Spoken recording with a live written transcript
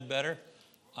Ledbetter.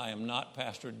 I am not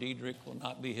Pastor Diedrich, will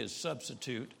not be his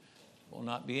substitute, will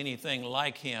not be anything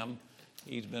like him.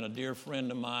 He's been a dear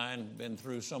friend of mine, been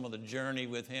through some of the journey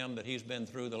with him that he's been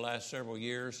through the last several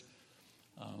years.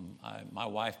 My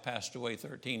wife passed away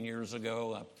 13 years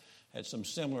ago. I've had some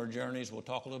similar journeys. We'll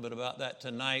talk a little bit about that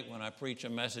tonight when I preach a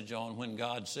message on when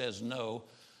God says no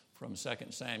from 2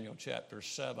 Samuel chapter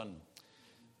 7.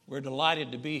 We're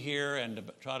delighted to be here and to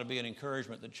try to be an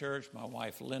encouragement to the church. My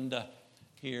wife Linda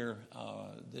here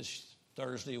this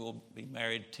Thursday will be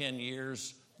married 10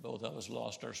 years. Both of us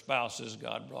lost our spouses.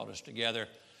 God brought us together.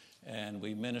 And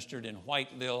we ministered in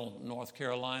Whiteville, North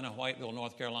Carolina. Whiteville,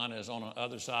 North Carolina is on the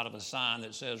other side of a sign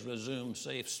that says resume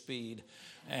safe speed.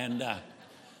 And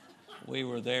we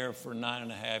were there for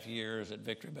 9.5 years at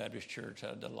Victory Baptist Church.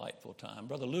 Had a delightful time.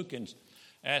 Brother Lukens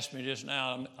asked me just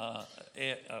now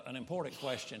an important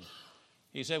question.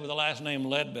 He said, with the last name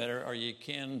Ledbetter, are you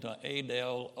kin to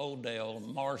Adele, Odell,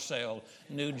 Marcel,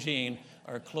 Nugene,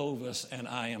 or Clovis? And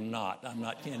I am not. I'm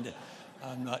not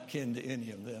kin to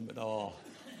any of them at all.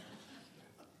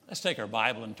 Let's take our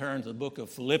Bible and turn to the book of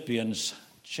Philippians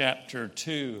chapter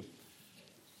 2.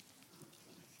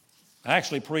 I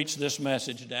actually preached this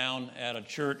message down at a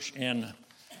church in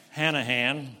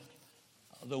Hanahan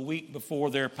the week before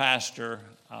their pastor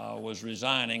was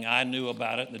resigning. I knew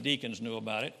about it, and the deacons knew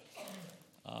about it.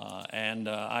 And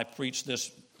I preached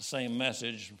this same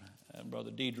message.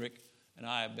 Brother Diedrich and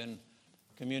I have been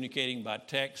communicating by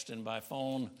text and by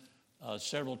phone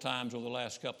several times over the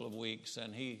last couple of weeks.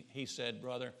 And he said,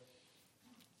 brother,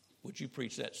 would you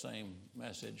preach that same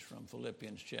message from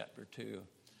Philippians chapter 2?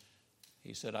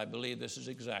 He said, I believe this is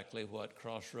exactly what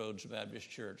Crossroads Baptist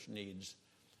Church needs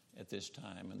at this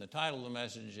time. And the title of the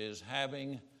message is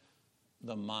Having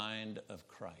the Mind of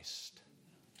Christ.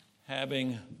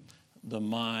 Having the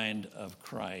mind of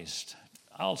Christ.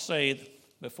 I'll say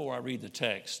before I read the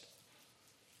text,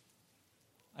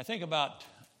 I think about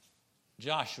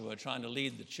Joshua trying to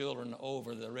lead the children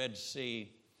over the Red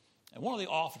Sea. And one of the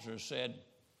officers said,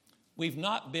 we've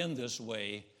not been this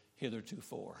way hitherto.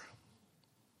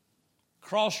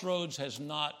 Crossroads has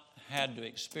not had to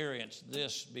experience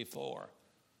this before.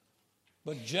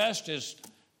 But just as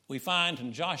we find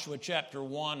in Joshua chapter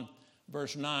 1,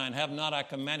 verse 9, have not I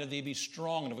commanded thee, be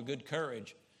strong and of a good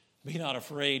courage. Be not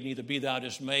afraid, neither be thou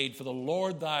dismayed, for the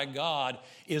Lord thy God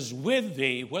is with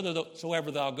thee,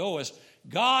 whithersoever thou goest.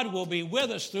 God will be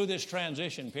with us through this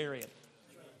transition period.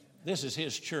 This is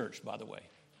his church, by the way.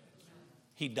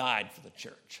 He died for the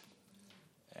church.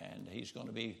 And he's going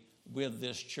to be with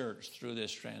this church through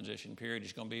this transition period.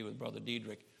 He's going to be with Brother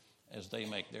Diedrich as they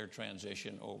make their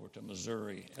transition over to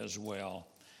Missouri as well.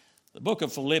 The book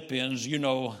of Philippians, you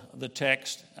know the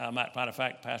text. Matter of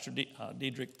fact, Pastor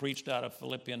Diedrich preached out of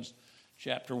Philippians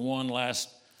chapter 1 last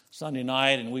Sunday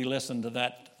night, and we listened to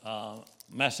that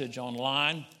message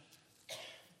online.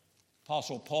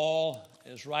 Apostle Paul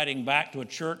is writing back to a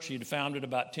church he'd founded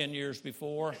about 10 years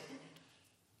before.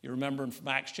 You remember from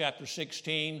Acts chapter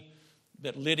 16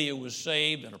 that Lydia was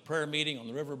saved in a prayer meeting on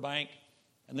the riverbank.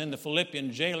 And then the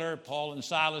Philippian jailer, Paul and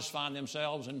Silas, find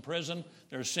themselves in prison.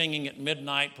 They're singing at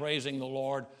midnight, praising the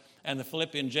Lord. And the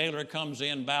Philippian jailer comes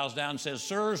in, bows down, and says,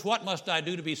 sirs, what must I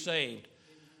do to be saved?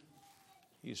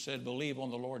 He said, believe on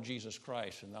the Lord Jesus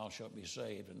Christ, and thou shalt be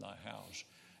saved in thy house.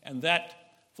 And that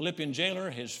Philippian jailer,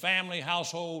 his family,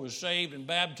 household was saved and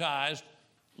baptized.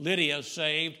 Lydia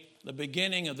saved, the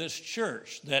beginning of this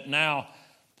church that now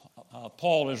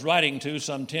Paul is writing to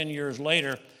some 10 years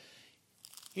later.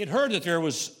 He had heard that there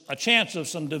was a chance of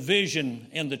some division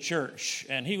in the church,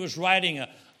 and he was writing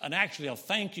actually a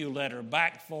thank you letter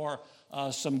back for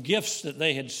some gifts that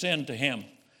they had sent to him.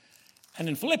 And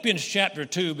in Philippians chapter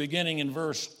 2, beginning in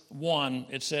verse 1,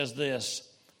 it says this,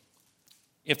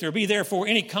 if there be therefore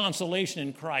any consolation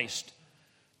in Christ,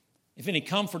 if any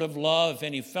comfort of love, if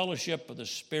any fellowship of the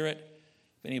Spirit,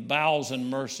 if any bowels and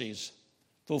mercies,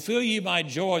 fulfill ye my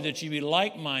joy that ye be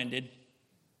like-minded,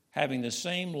 having the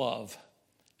same love,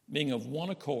 being of one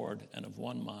accord and of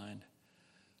one mind.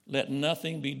 Let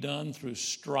nothing be done through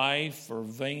strife or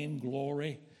vain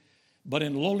glory, but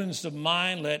in lowliness of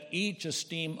mind let each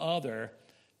esteem other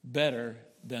better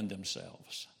than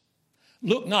themselves.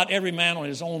 Look not every man on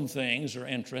his own things or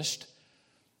interest,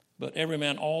 but every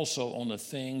man also on the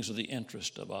things of the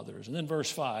interest of others. And then verse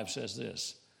 5 says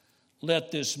this, let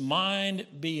this mind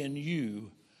be in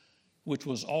you, which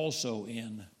was also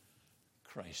in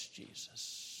Christ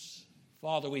Jesus.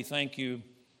 Father, we thank you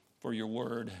for your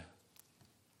word.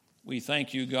 We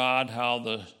thank you, God, how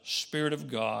the Spirit of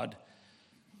God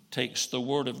takes the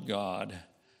word of God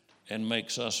and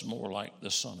makes us more like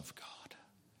the Son of God.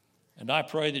 And I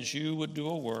pray that you would do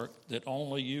a work that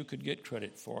only you could get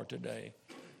credit for today.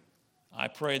 I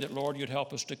pray that, Lord, you'd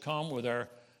help us to come with our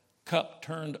cup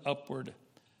turned upward,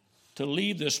 to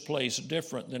leave this place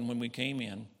different than when we came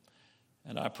in.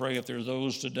 And I pray if there's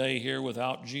those today here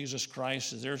without Jesus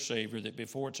Christ as their Savior, that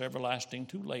before it's everlasting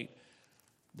too late,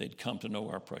 they'd come to know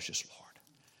our precious Lord.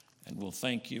 And we'll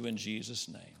thank you in Jesus'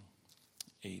 name.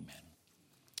 Amen.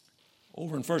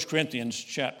 Over in 1 Corinthians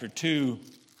chapter 2,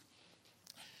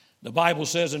 the Bible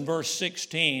says in verse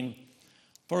 16,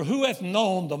 "For who hath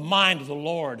known the mind of the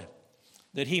Lord,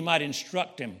 that he might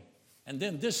instruct him?" And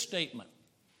then this statement,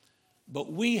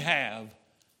 "But we have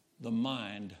the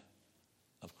mind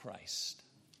of Christ."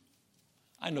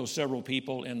 I know several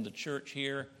people in the church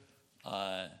here,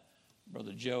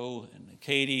 Brother Joe and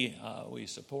Katie. We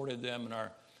supported them in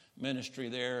our ministry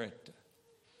there at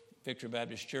Victory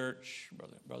Baptist Church.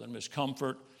 Brother and Miss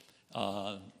Comfort,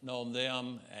 known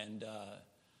them, and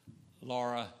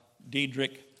Laura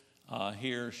Diedrich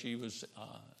here. She was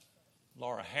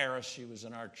Laura Harris. She was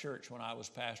in our church when I was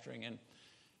pastoring in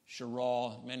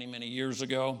Cheraw many, many years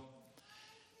ago.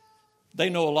 They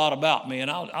know a lot about me,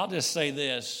 and I'll just say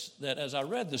this, that as I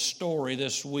read the story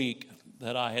this week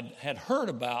that I had heard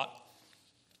about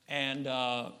and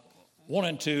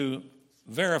wanted to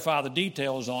verify the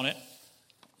details on it,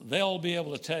 they'll be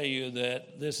able to tell you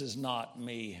that this is not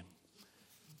me.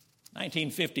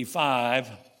 1955,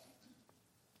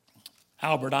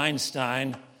 Albert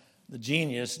Einstein, the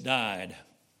genius, died.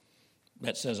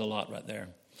 That says a lot right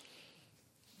there.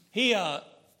 He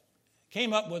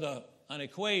came up with an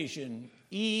equation,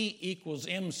 E equals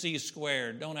mc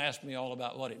squared. Don't ask me all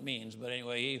about what it means, but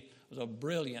anyway, he was a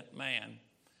brilliant man.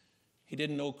 He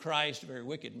didn't know Christ, a very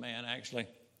wicked man, actually.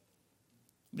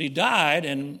 But he died,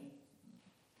 and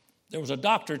there was a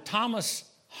Dr. Thomas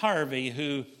Harvey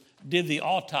who did the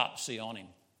autopsy on him.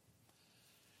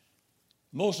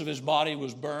 Most of his body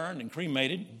was burned and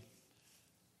cremated,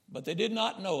 but they did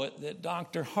not know it that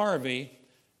Dr. Harvey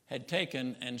had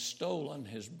taken and stolen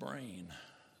his brain.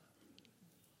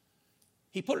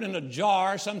 He put it in a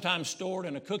jar, sometimes stored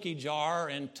in a cookie jar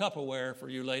in Tupperware for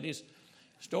you ladies.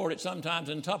 Stored it sometimes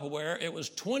in Tupperware. It was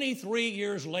 23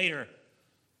 years later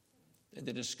that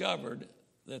they discovered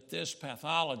that this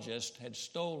pathologist had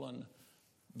stolen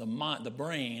the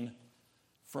brain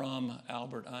from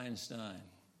Albert Einstein.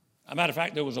 As a matter of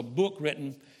fact, there was a book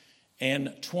written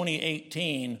in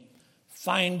 2018,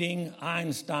 Finding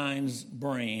Einstein's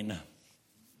Brain.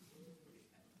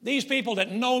 These people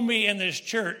that know me in this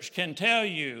church can tell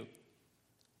you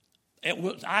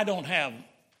I don't have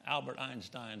Albert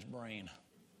Einstein's brain.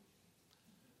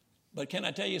 But can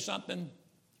I tell you something?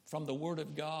 From the Word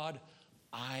of God,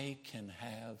 I can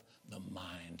have the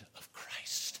mind of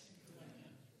Christ.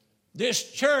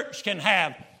 This church can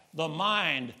have the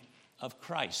mind of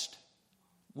Christ.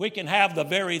 We can have the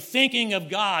very thinking of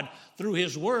God through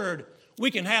His Word.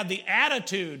 We can have the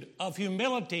attitude of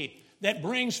humility that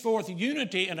brings forth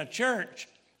unity in a church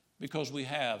because we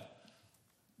have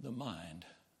the mind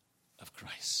of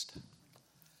Christ.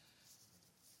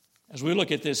 As we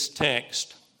look at this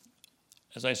text,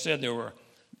 as I said, there were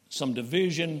some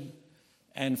division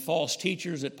and false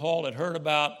teachers that Paul had heard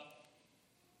about.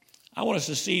 I want us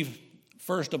to see,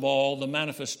 first of all, the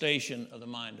manifestation of the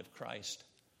mind of Christ.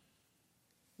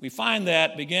 We find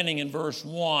that beginning in verse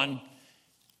 1,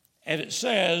 and it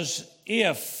says,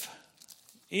 if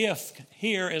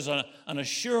here is an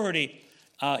assurity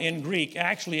in Greek.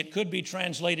 Actually, it could be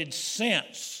translated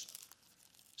since.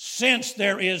 Since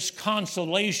there is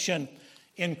consolation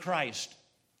in Christ.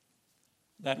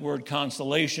 That word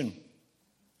consolation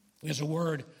is a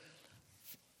word,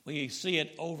 we see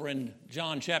it over in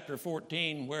John chapter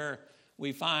 14, where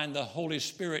we find the Holy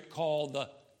Spirit called the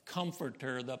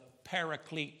Comforter, the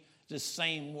Paraclete, the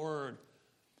same word.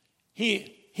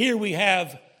 Here we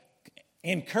have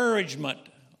encouragement,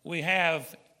 we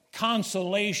have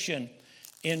consolation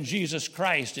in Jesus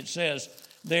Christ. It says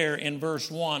there in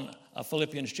verse 1 of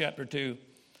Philippians chapter 2,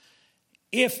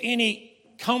 if any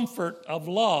comfort of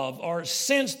love, or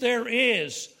since there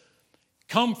is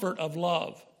comfort of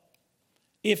love,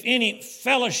 if any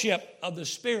fellowship of the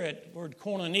Spirit, word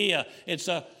koinonia, it's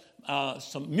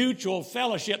some mutual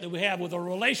fellowship that we have with a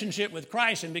relationship with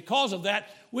Christ, and because of that,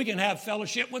 we can have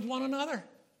fellowship with one another.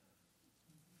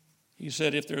 He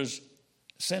said,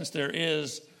 since there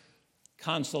is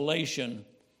consolation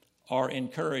or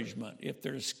encouragement, if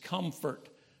there's comfort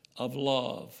of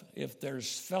love, if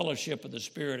there's fellowship of the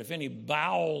Spirit, if any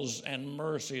bowels and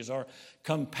mercies or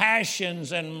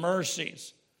compassions and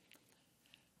mercies,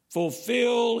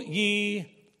 fulfill ye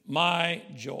my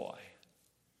joy.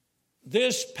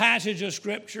 This passage of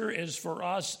Scripture is for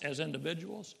us as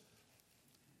individuals.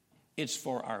 It's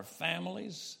for our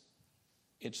families.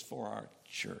 It's for our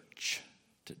church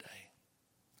today.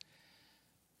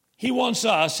 He wants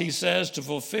us, he says, to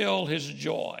fulfill his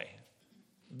joy.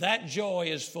 That joy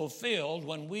is fulfilled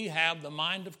when we have the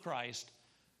mind of Christ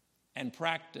and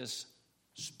practice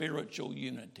spiritual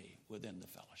unity within the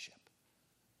fellowship.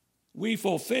 We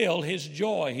fulfill his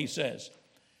joy, he says,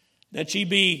 that ye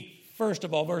be, first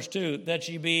of all, verse 2, that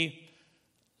ye be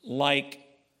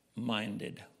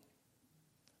like-minded.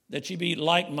 That ye be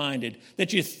like-minded.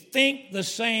 That you think the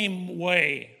same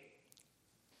way.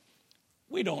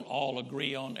 We don't all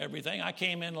agree on everything. I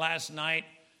came in last night,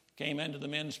 came into the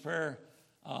men's prayer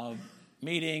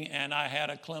meeting, and I had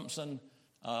a Clemson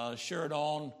shirt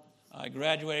on. I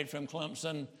graduated from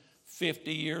Clemson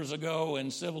 50 years ago in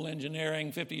civil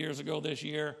engineering, 50 years ago this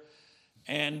year.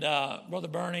 And Brother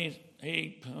Bernie,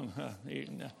 he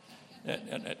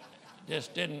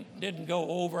just didn't go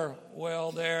over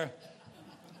well there.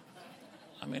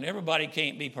 I mean, everybody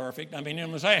can't be perfect. I mean, you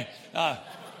know what I'm saying?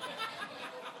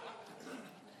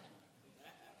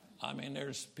 I mean,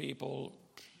 there's people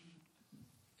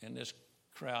in this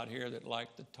crowd here that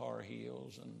like the Tar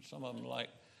Heels, and some of them like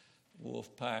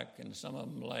Wolfpack, and some of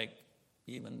them like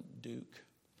even Duke.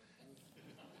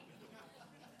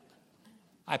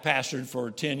 I pastored for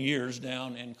 10 years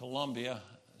down in Columbia,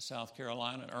 South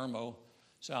Carolina, Irmo,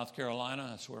 South Carolina.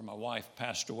 That's where my wife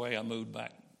passed away. I moved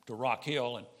back to Rock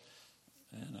Hill,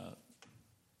 and a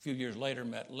few years later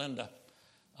met Linda,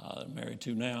 married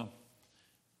to now.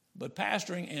 But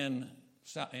pastoring in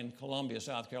Columbia,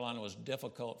 South Carolina was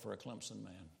difficult for a Clemson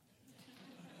man.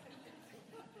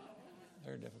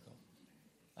 Very difficult.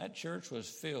 That church was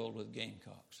filled with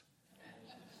Gamecocks.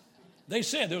 They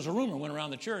said, there was a rumor went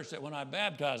around the church that when I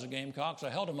baptized the Gamecocks, I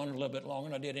held them under a little bit longer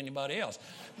than I did anybody else.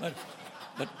 But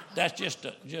that's just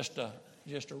a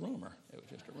rumor. It was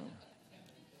just a rumor.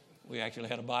 We actually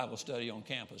had a Bible study on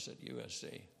campus at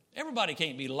USC. Everybody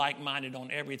can't be like-minded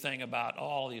on everything about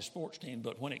all these sports teams,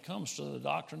 but when it comes to the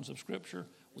doctrines of Scripture,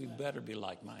 we better be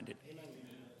like-minded.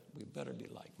 We better be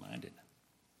like-minded.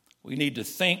 We need to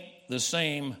think the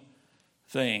same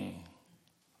thing.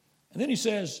 And then he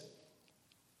says,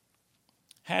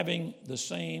 having the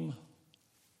same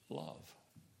love.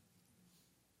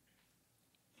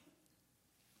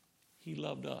 He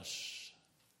loved us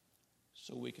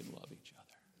so we could love each other.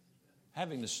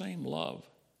 Having the same love.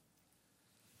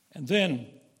 And then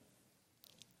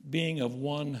being of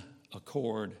one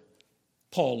accord.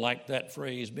 Paul liked that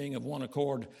phrase, being of one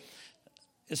accord.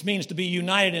 This means to be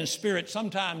united in spirit.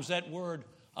 Sometimes that word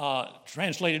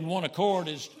translated one accord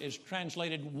is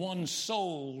translated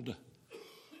one-souled.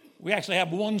 We actually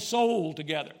have one soul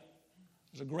together.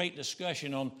 There's a great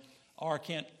discussion on R.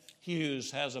 Kent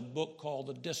Hughes has a book called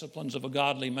The Disciplines of a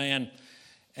Godly Man.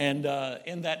 And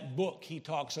in that book, he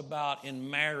talks about in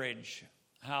marriage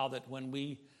how that when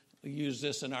we use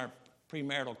this in our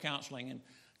premarital counseling in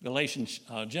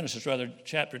Genesis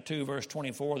chapter 2, verse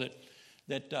 24,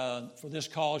 that for this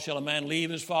cause shall a man leave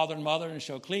his father and mother and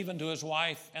shall cleave unto his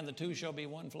wife, and the two shall be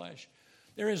one flesh.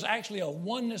 There is actually a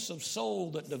oneness of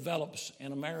soul that develops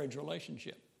in a marriage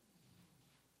relationship.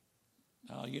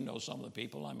 Now, you know some of the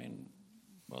people. I mean,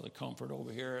 Brother Comfort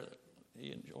over here,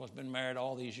 he has been married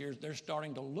all these years. They're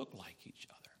starting to look like each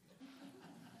other.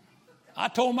 I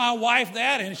told my wife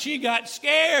that, and she got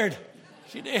scared.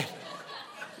 She did.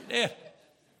 She did.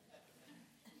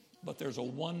 But there's a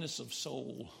oneness of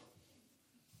soul.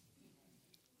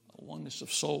 A oneness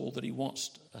of soul that he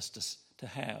wants us to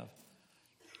have.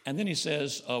 And then he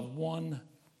says, of one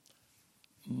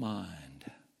mind.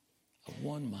 Of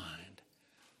one mind.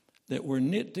 That we're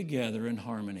knit together in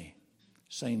harmony.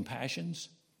 Same passions,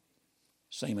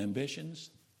 same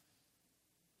ambitions,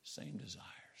 same desires.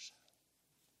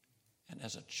 And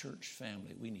as a church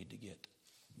family, we need to get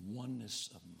oneness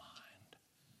of mind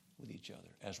with each other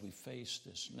as we face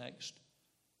this next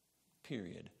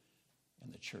period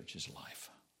in the church's life.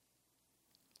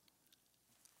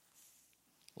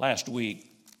 Last week,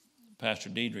 Pastor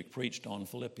Diedrich preached on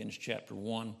Philippians chapter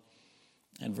 1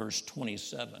 and verse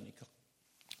 27.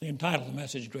 He entitled the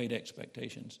message, Great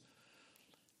Expectations.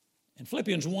 And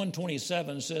Philippians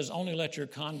 1:27 says, only let your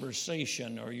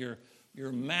conversation or your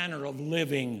manner of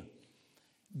living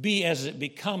be as it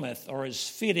becometh or as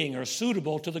fitting or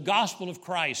suitable to the gospel of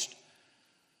Christ,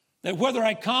 that whether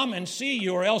I come and see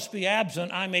you or else be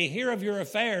absent, I may hear of your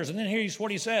affairs. And then here's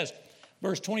what he says,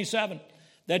 verse 27,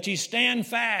 that ye stand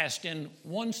fast in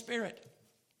one spirit.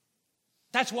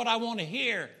 That's what I want to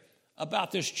hear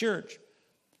about this church,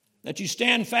 that you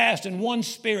stand fast in one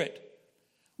spirit,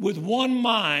 with one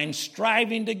mind,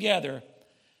 striving together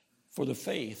for the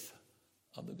faith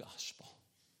of the gospel.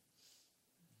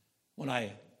 When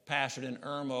I pastored in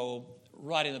Irmo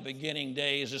right in the beginning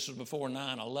days. This was before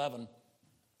 9/11.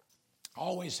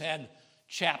 Always had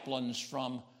chaplains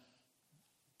from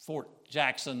Fort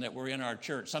Jackson that were in our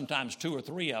church, sometimes 2 or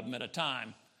 3 of them at a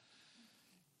time.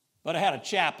 But I had a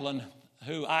chaplain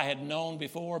who I had known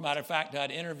before. Matter of fact,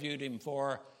 I'd interviewed him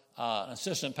for an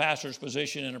assistant pastor's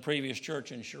position in a previous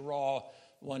church in Cheraw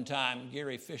one time,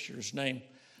 Gary Fisher's name.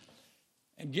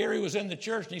 And Gary was in the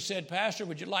church, and he said, "Pastor,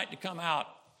 would you like to come out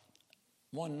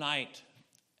one night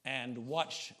and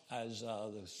watch as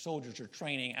the soldiers are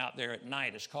training out there at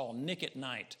night?" It's called Nick at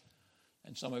Night.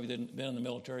 And some of you that have been in the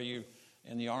military,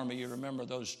 in the Army, you remember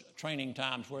those training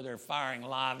times where they're firing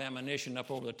live ammunition up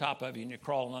over the top of you and you're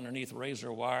crawling underneath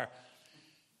razor wire.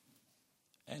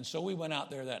 And so we went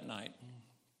out there that night.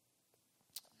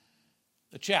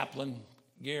 The chaplain,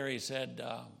 Gary, said,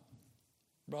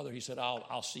 "Brother," he said,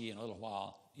 I'll see you in a little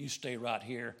while. You stay right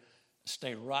here.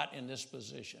 Stay right in this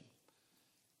position.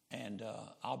 And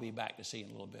I'll be back to see you in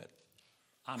a little bit.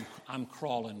 I'm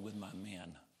crawling with my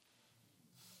men."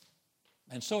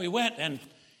 And so he went and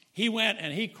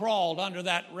he crawled under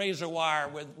that razor wire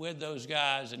with those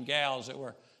guys and gals that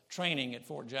were training at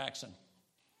Fort Jackson.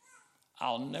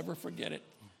 I'll never forget it.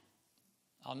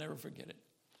 I'll never forget it.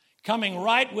 Coming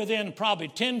right within probably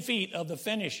 10 feet of the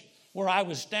finish where I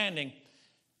was standing,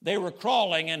 they were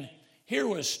crawling, and here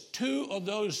was 2 of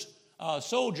those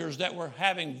soldiers that were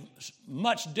having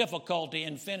much difficulty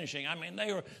in finishing. I mean,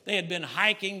 they had been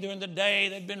hiking during the day.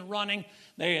 They'd been running.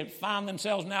 They had found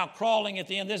themselves now crawling at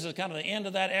the end. This is kind of the end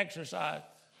of that exercise.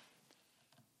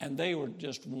 And they were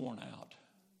just worn out.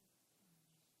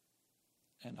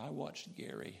 And I watched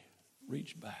Gary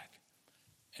reach back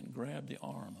and grab the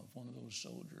arm of one of those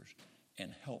soldiers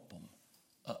and help them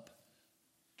up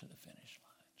to the finish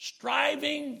line.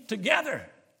 Striving together.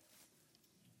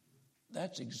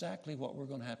 That's exactly what we're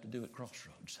going to have to do at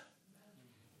Crossroads.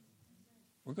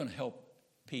 We're going to help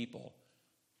people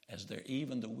as they're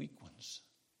even the weak ones.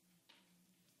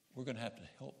 We're going to have to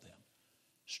help them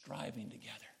striving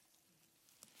together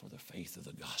for the faith of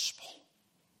the gospel.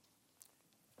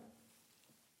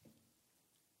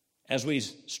 As we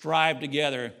strive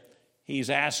together, he's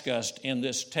asked us in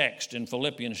this text in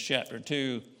Philippians chapter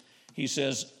 2, he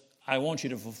says, "I want you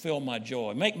to fulfill my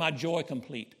joy. Make my joy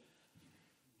complete,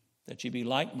 that you be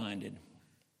like-minded,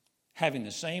 having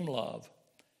the same love,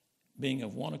 being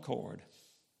of one accord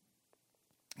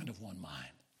and of one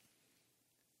mind."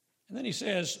 And then he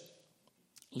says,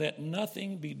 "Let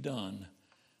nothing be done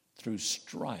through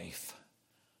strife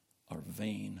or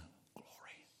vain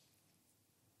glory."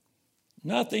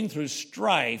 Nothing through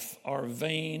strife or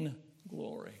vain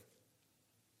glory.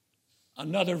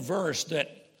 Another verse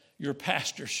that your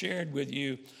pastor shared with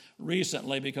you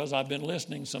recently, because I've been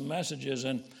listening some messages,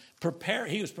 and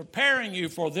he was preparing you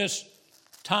for this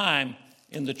time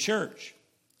in the church.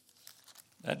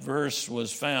 That verse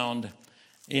was found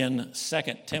in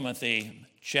 2 Timothy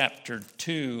chapter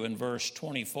 2 and verse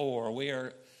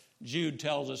 24. Jude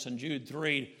tells us in Jude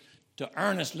 3 to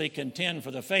earnestly contend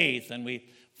for the faith, and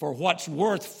for what's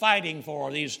worth fighting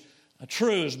for, these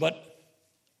truths. But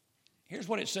here's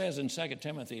what it says in 2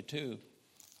 Timothy 2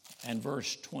 and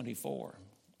verse 24.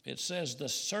 It says, "The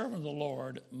servant of the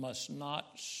Lord must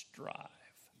not strive,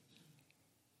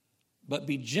 but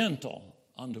be gentle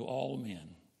unto all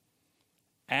men,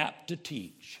 apt to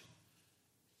teach,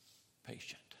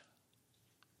 patient."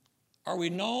 Are we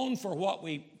known for what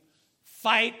we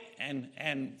fight and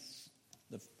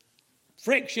the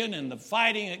friction and the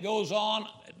fighting that goes on?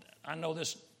 I know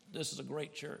this is a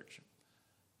great church.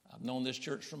 I've known this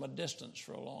church from a distance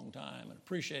for a long time and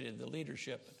appreciated the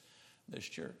leadership of this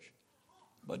church.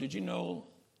 But did you know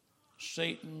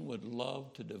Satan would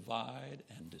love to divide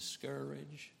and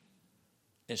discourage,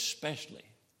 especially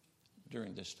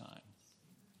during this time?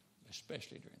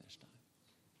 Especially during this time.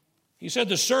 He said,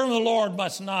 "The servant of the Lord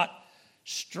must not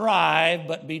strive,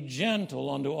 but be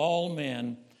gentle unto all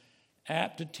men,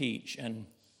 apt to teach, and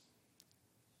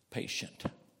patient."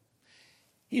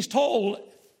 He's told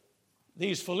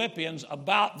these Philippians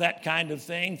about that kind of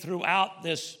thing throughout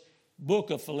this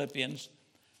book of Philippians.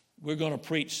 We're going to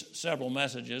preach several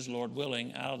messages, Lord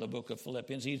willing, out of the book of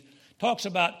Philippians. He talks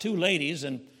about 2 ladies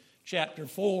in chapter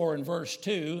 4 and verse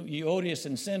 2, Euodias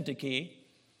and Syntyche.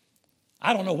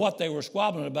 I don't know what they were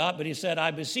squabbling about, but he said, "I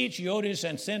beseech Euodias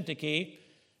and Syntyche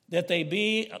that they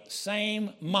be of the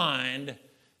same mind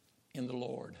in the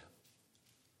Lord."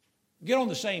 Get on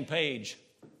the same page.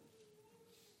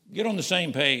 Get on the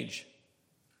same page.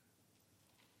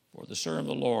 "For the servant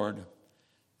of the Lord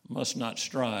must not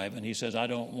strive." And he says, I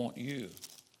don't want you,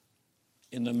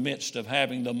 in the midst of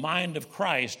having the mind of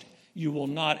Christ, you will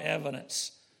not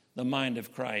evidence the mind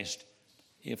of Christ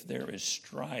if there is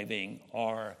striving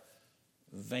or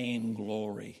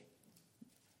vainglory.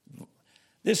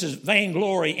 This is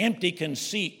vainglory, empty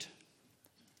conceit,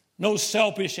 no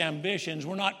selfish ambitions.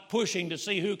 We're not pushing to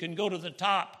see who can go to the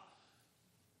top.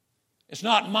 It's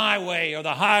not my way or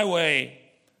the highway.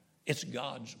 It's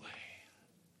God's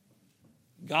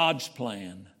way, God's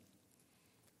plan.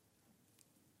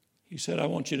 He said, I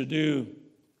want you to do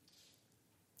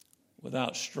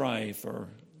without strife or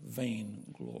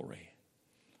vainglory.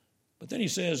 But then he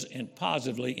says, and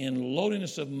positively, in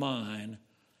lowliness of mind,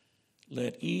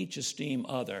 let each esteem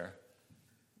other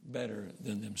better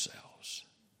than themselves.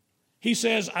 He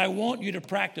says, I want you to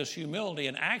practice humility.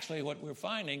 And actually what we're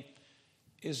finding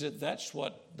is that that's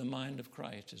what the mind of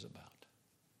Christ is about.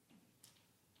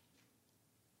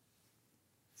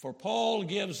 For Paul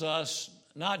gives us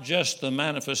not just the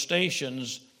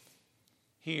manifestations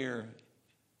here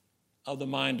of the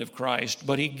mind of Christ,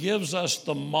 but he gives us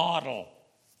the model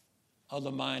of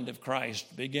the mind of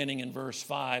Christ, beginning in verse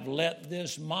 5. Let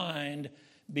this mind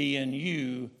be in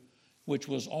you, which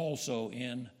was also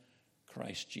in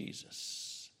Christ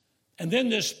Jesus. And then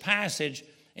this passage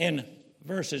in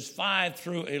verses 5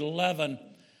 through 11,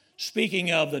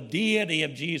 speaking of the deity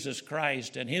of Jesus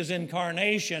Christ and his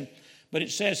incarnation, but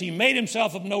it says he made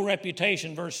himself of no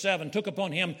reputation, verse 7, took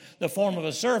upon him the form of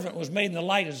a servant, was made in the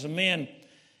likeness of men.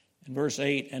 In verse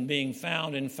 8, and being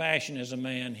found in fashion as a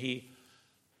man, he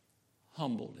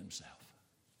humbled himself.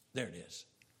 There it is.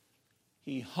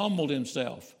 He humbled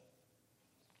himself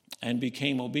and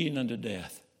became obedient unto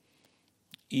death,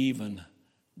 even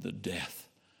the death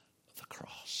of the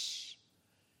cross.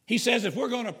 He says if we're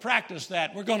going to practice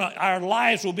that, our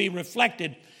lives will be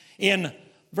reflected in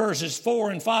verses 4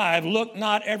 and 5. Look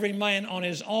not every man on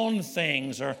his own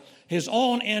things or his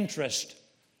own interest,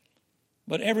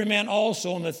 but every man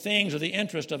also on the things of the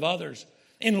interest of others.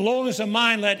 In lowliness of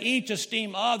mind, let each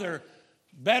esteem other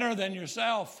better than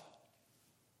yourself.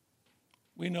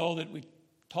 We know that we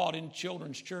taught in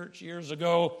children's church years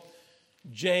ago,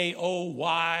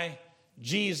 J-O-Y,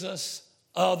 Jesus,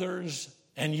 others,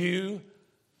 and you.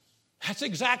 That's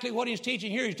exactly what he's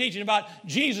teaching here. He's teaching about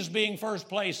Jesus being first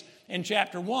place in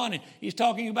chapter 1. And he's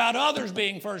talking about others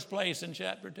being first place in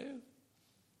chapter 2.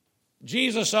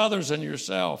 Jesus, others, and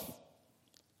yourself.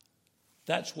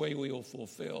 That's where we will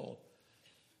fulfill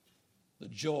the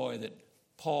joy that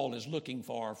Paul is looking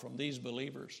for from these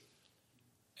believers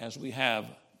as we have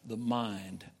the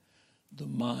mind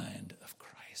of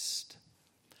Christ.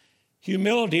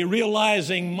 Humility,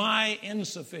 realizing my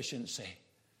insufficiency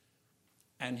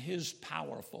and his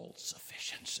powerful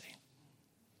sufficiency.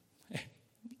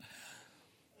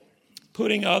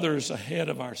 Putting others ahead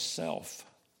of ourselves.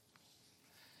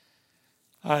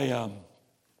 I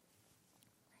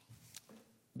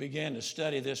began to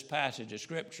study this passage of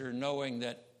Scripture knowing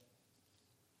that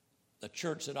the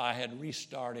church that I had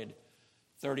restarted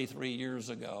 33 years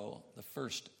ago, the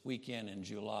first weekend in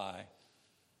July,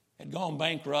 had gone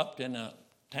bankrupt in a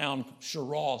town,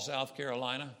 Cheraw, South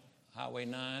Carolina, Highway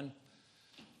 9.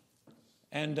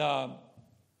 And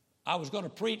I was going to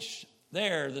preach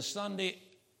there the Sunday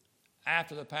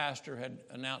after the pastor had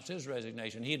announced his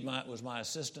resignation. He was my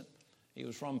assistant. He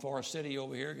was from Forest City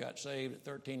over here, got saved at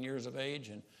 13 years of age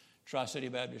in Tri-City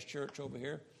Baptist Church over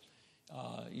here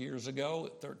years ago,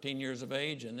 at 13 years of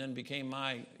age, and then became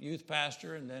my youth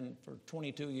pastor. And then for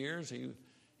 22 years,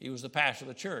 he was the pastor of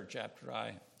the church after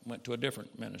I went to a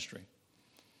different ministry.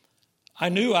 I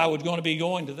knew I was going to be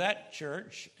going to that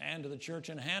church and to the church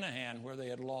in Hanahan where they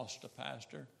had lost a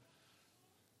pastor.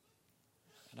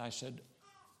 And I said,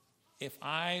 if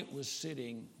I was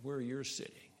sitting where you're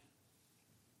sitting,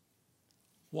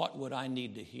 what would I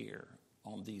need to hear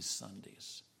on these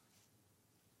Sundays?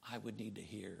 I would need to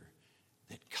hear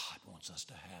that God wants us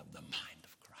to have the mind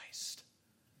of Christ.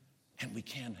 And we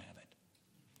can have it.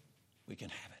 We can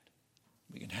have it.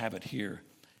 We can have it here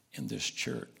in this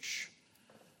church.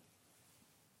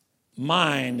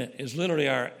 Mind is literally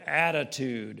our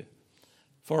attitude.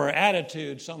 For our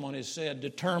attitude, someone has said,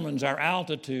 determines our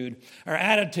altitude. Our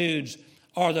attitudes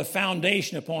are the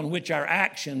foundation upon which our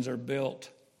actions are built.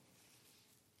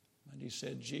 And he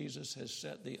said, Jesus has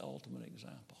set the ultimate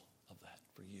example of that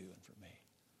for you and for me.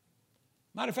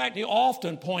 Matter of fact, he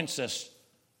often points us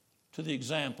to the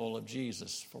example of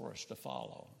Jesus for us to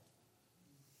follow.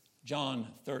 John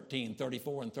 13,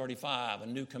 34 and 35, a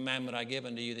new commandment I give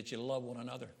unto you, that you love one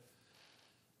another.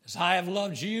 As I have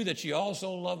loved you, that you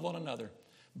also love one another.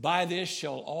 By this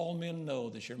shall all men know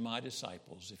that you're my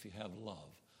disciples, if you have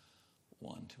love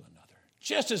one to another.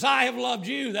 Just as I have loved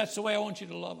you, that's the way I want you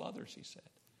to love others, he said.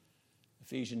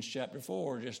 Ephesians chapter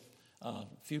 4, just a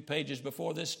few pages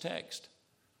before this text.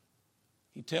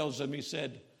 He tells them, he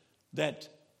said, that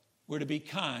we're to be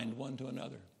kind one to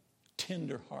another,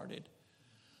 tender-hearted,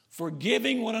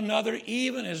 forgiving one another,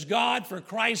 even as God, for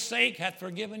Christ's sake, hath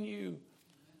forgiven you.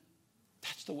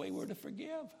 That's the way we're to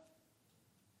forgive.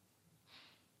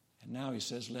 And now he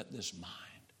says, let this mind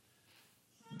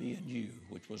be in you,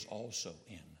 which was also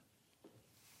in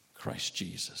Christ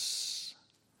Jesus.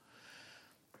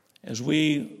 As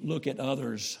we look at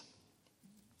others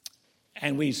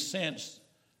and we sense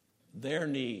their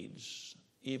needs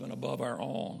even above our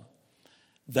own,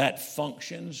 that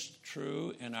functions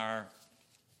true in our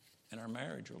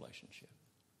marriage relationship.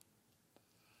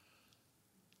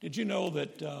 Did you know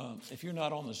that if you're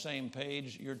not on the same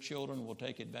page, your children will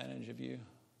take advantage of you?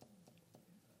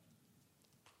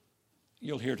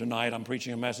 You'll hear tonight I'm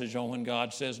preaching a message on when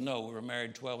God says no. We were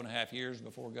married 12 and a half years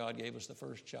before God gave us the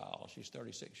first child. She's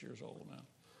 36 years old now.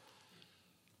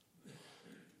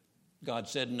 God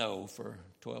said no for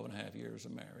 12 and a half years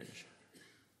of marriage.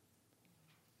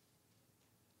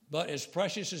 But as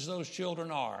precious as those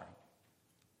children are,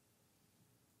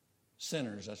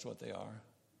 sinners, that's what they are,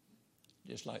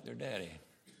 just like their daddy.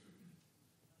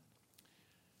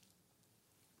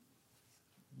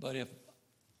 But if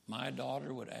my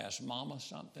daughter would ask Mama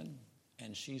something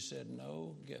and she said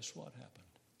no, guess what happened?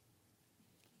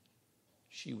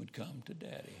 She would come to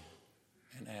Daddy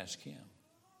and ask him.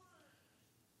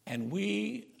 And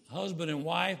we, husband and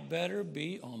wife, better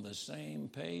be on the same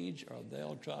page or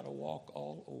they'll try to walk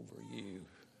all over you.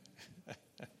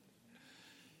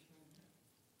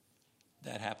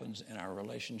 That happens in our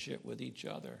relationship with each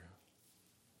other.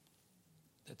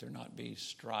 That there not be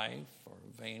strife or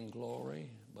vainglory,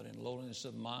 but in lowliness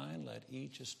of mind, let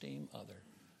each esteem other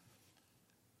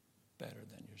better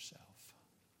than yourself.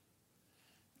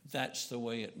 That's the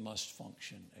way it must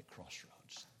function at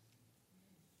Crossroads.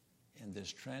 In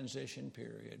this transition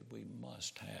period, we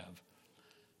must have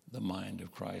the mind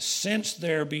of Christ. Since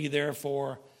there be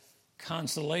therefore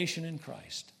consolation in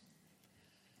Christ,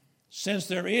 since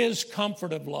there is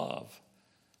comfort of love,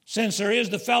 since there is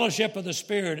the fellowship of the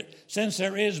Spirit, since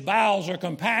there is bowels or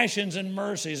compassions and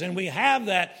mercies, and we have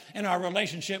that in our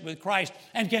relationship with Christ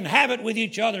and can have it with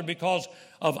each other because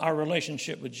of our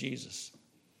relationship with Jesus.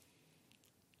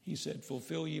 He said,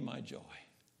 fulfill ye my joy.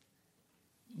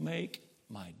 Make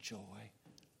my joy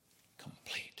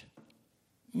complete.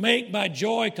 Make my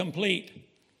joy complete,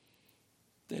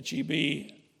 that ye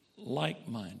be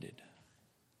like-minded.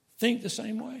 Think the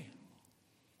same way.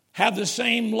 Have the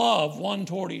same love one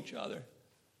toward each other,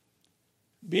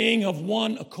 being of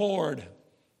one accord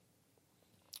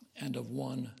and of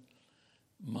one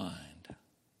mind.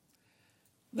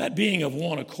 That being of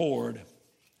one accord,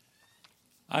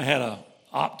 I had an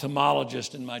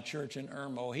ophthalmologist in my church in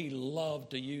Irmo. He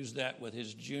loved to use that with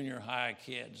his junior high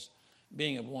kids,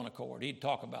 being of one accord. He'd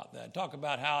talk about that, talk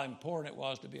about how important it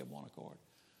was to be of one accord.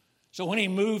 So when he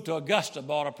moved to Augusta,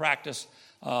 bought a practice,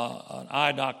 an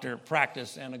eye doctor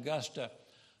practice in Augusta,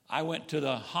 I went to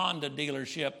the Honda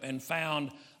dealership and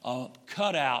found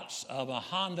cutouts of a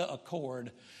Honda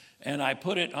Accord, and I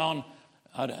put it on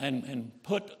and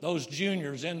put those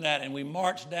juniors in that, and we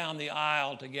marched down the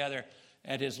aisle together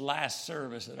at his last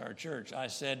service at our church. I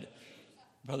said,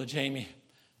 Brother Jamie,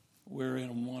 we're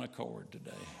in one accord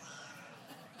today.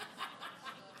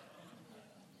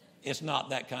 It's not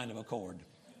that kind of accord.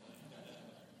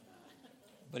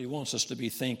 But he wants us to be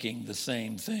thinking the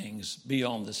same things, be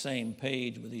on the same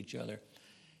page with each other,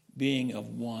 being of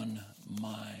one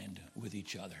mind with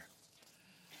each other.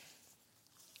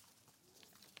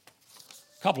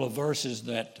 A couple of verses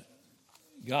that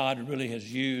God really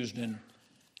has used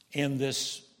in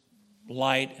this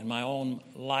light in my own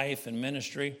life and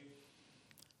ministry.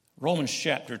 Romans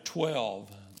chapter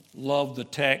 12, love the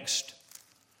text.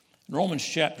 Romans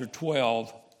chapter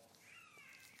 12,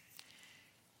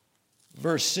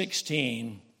 verse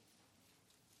 16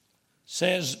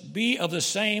 says, be of the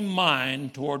same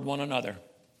mind toward one another.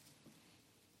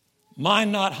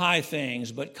 Mind not high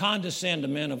things, but condescend to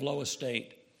men of low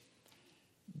estate.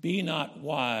 Be not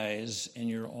wise in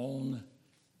your own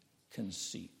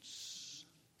conceits.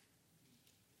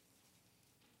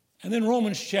 And then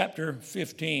Romans chapter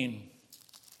 15.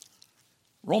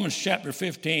 Romans chapter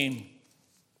 15.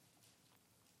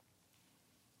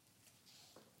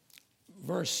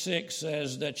 Verse 6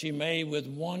 says that ye may with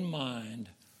one mind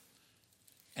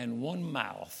and one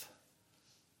mouth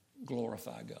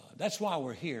glorify God. That's why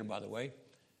we're here, by the way,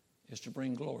 is to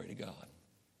bring glory to God.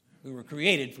 We were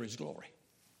created for his glory.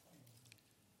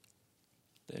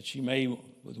 That ye may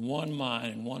with one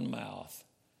mind and one mouth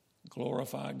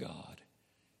glorify God,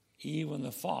 even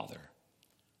the Father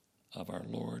of our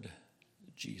Lord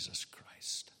Jesus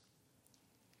Christ.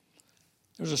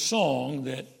 There's a song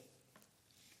that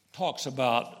talks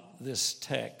about this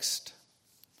text.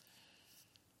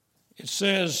 It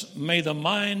says, "May the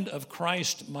mind of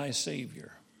Christ my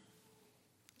Savior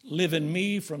live in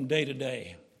me from day to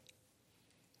day,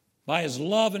 by his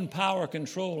love and power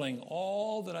controlling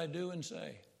all that I do and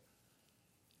say."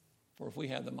 For if we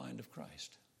have the mind of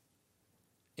Christ,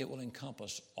 it will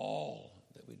encompass all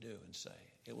that we do and say.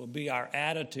 It will be our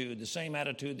attitude, the same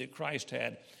attitude that Christ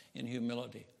had in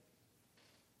humility,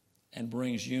 and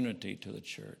brings unity to the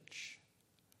church.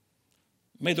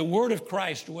 May the word of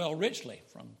Christ dwell richly,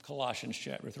 from Colossians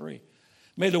chapter 3.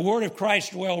 May the word of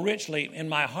Christ dwell richly in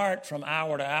my heart from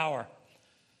hour to hour,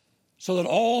 so that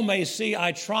all may see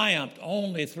I triumphed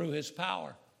only through his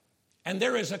power. And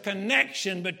there is a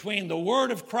connection between the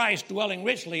word of Christ dwelling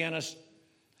richly in us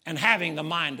and having the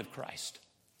mind of Christ.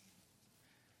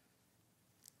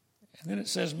 And then it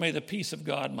says, "May the peace of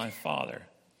God, my Father,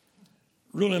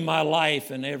 rule in my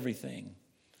life and everything,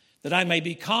 that I may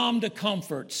be calm to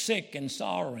comfort sick and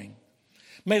sorrowing.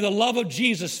 May the love of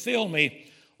Jesus fill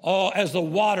me as the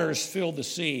waters fill the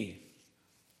sea.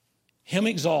 Him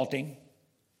exalting,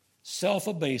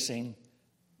 self-abasing,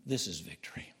 this is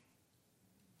victory.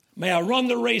 May I run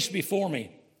the race before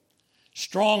me,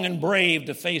 strong and brave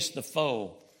to face the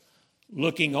foe,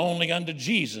 looking only unto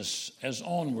Jesus as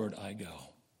onward I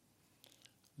go.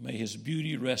 May his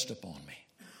beauty rest upon me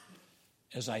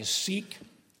as I seek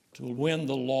to win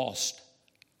the lost.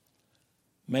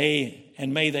 May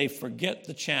they forget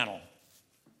the channel,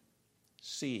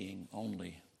 seeing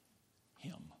only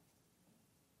him."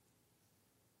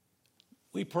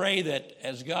 We pray that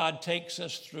as God takes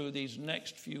us through these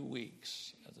next few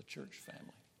weeks as a church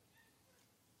family,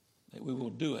 that we will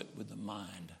do it with the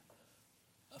mind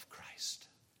of Christ.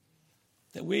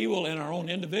 That we will, in our own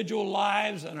individual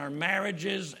lives and our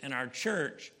marriages and our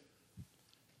church,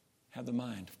 have the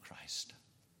mind of Christ.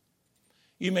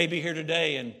 You may be here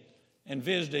today and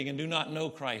visiting and do not know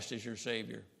Christ as your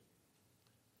Savior.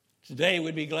 Today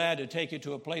we'd be glad to take you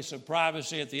to a place of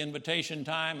privacy at the invitation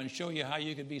time and show you how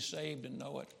you could be saved and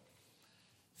know it.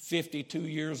 52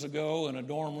 years ago in a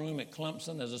dorm room at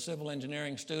Clemson as a civil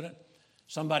engineering student,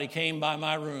 somebody came by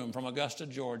my room from Augusta,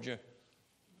 Georgia,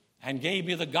 and gave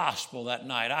me the gospel that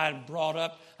night. I had brought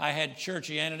up, I had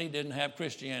churchianity, didn't have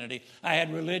Christianity. I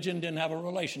had religion, didn't have a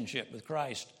relationship with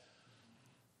Christ.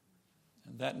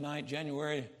 And that night,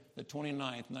 January the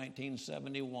 29th,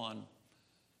 1971,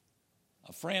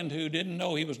 a friend who didn't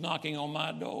know he was knocking on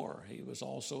my door, he was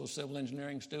also a civil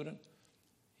engineering student.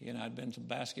 He and I had been to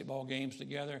basketball games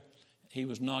together. He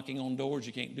was knocking on doors.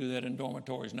 You can't do that in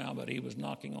dormitories now, but he was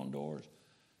knocking on doors.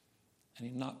 And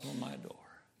he knocked on my door.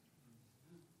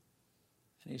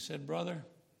 And he said, "Brother,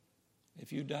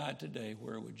 if you died today,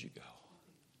 where would you go?"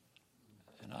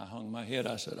 And I hung my head.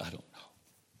 I said, "I don't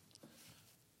know.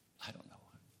 I don't know."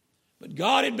 But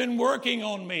God had been working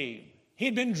on me.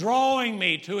 He'd been drawing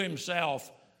me to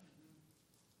himself.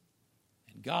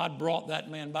 And God brought that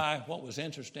man by. What was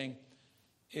interesting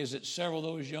is that several of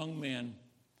those young men,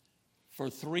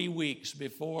 for 3 weeks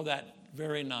before that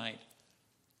very night,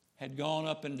 had gone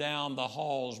up and down the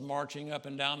halls, marching up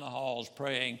and down the halls,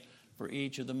 praying for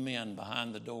each of the men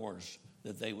behind the doors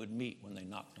that they would meet when they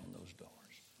knocked on those doors.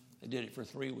 They did it for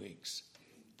 3 weeks,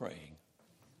 praying.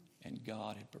 And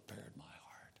God had prepared my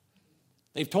heart.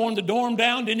 They've torn the dorm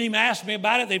down. Didn't even ask me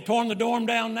about it. They've torn the dorm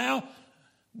down now.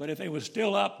 But if it was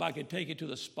still up, I could take you to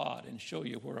the spot and show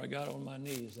you where I got on my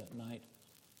knees that night.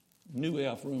 New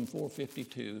F, room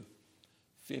 452,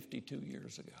 52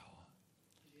 years ago.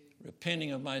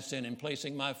 Repenting of my sin and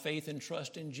placing my faith and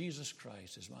trust in Jesus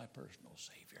Christ as my personal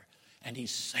Savior. And he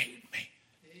saved me.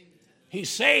 He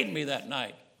saved me that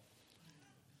night.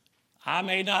 I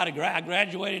may not have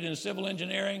graduated in civil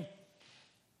engineering.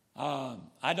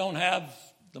 I don't have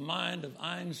the mind of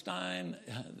Einstein.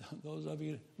 Those of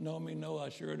you who know me know I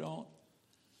sure don't.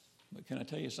 But can I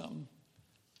tell you something?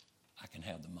 I can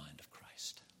have the mind of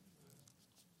Christ.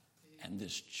 And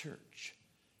this church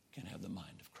can have the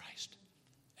mind of Christ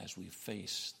as we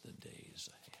face the days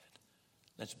ahead.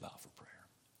 Let's bow for prayer.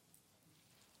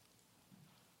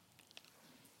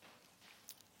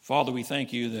 Father, we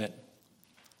thank you that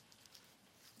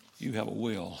you have a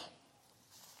will.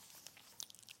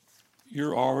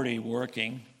 You're already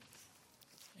working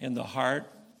in the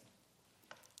heart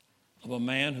of a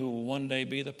man who will one day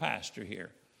be the pastor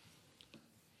here.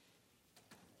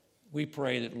 We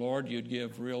pray that, Lord, you'd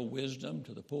give real wisdom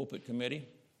to the pulpit committee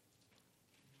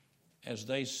as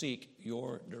they seek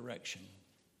your direction.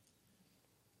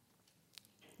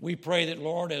 We pray that,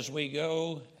 Lord, as we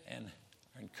go and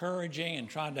are encouraging and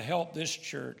trying to help this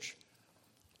church,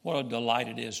 what a delight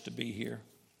it is to be here.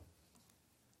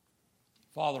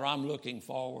 Father, I'm looking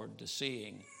forward to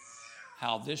seeing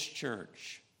how this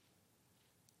church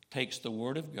takes the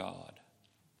Word of God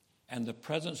and the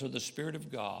presence of the Spirit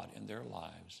of God in their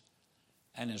lives,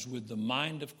 and as with the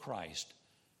mind of Christ,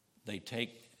 they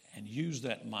take and use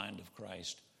that mind of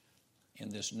Christ in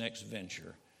this next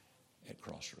venture at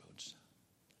Crossroads.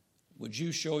 Would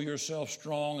you show yourself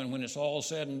strong, and when it's all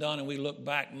said and done and we look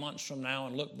back months from now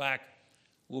and look back,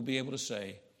 we'll be able to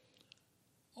say,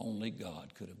 only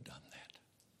God could have done that.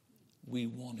 We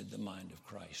wanted the mind of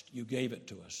Christ. You gave it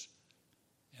to us.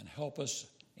 And help us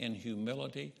in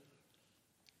humility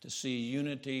to see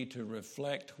unity, to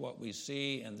reflect what we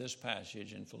see in this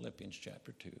passage in Philippians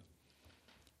chapter 2.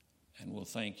 And we'll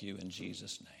thank you in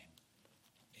Jesus' name.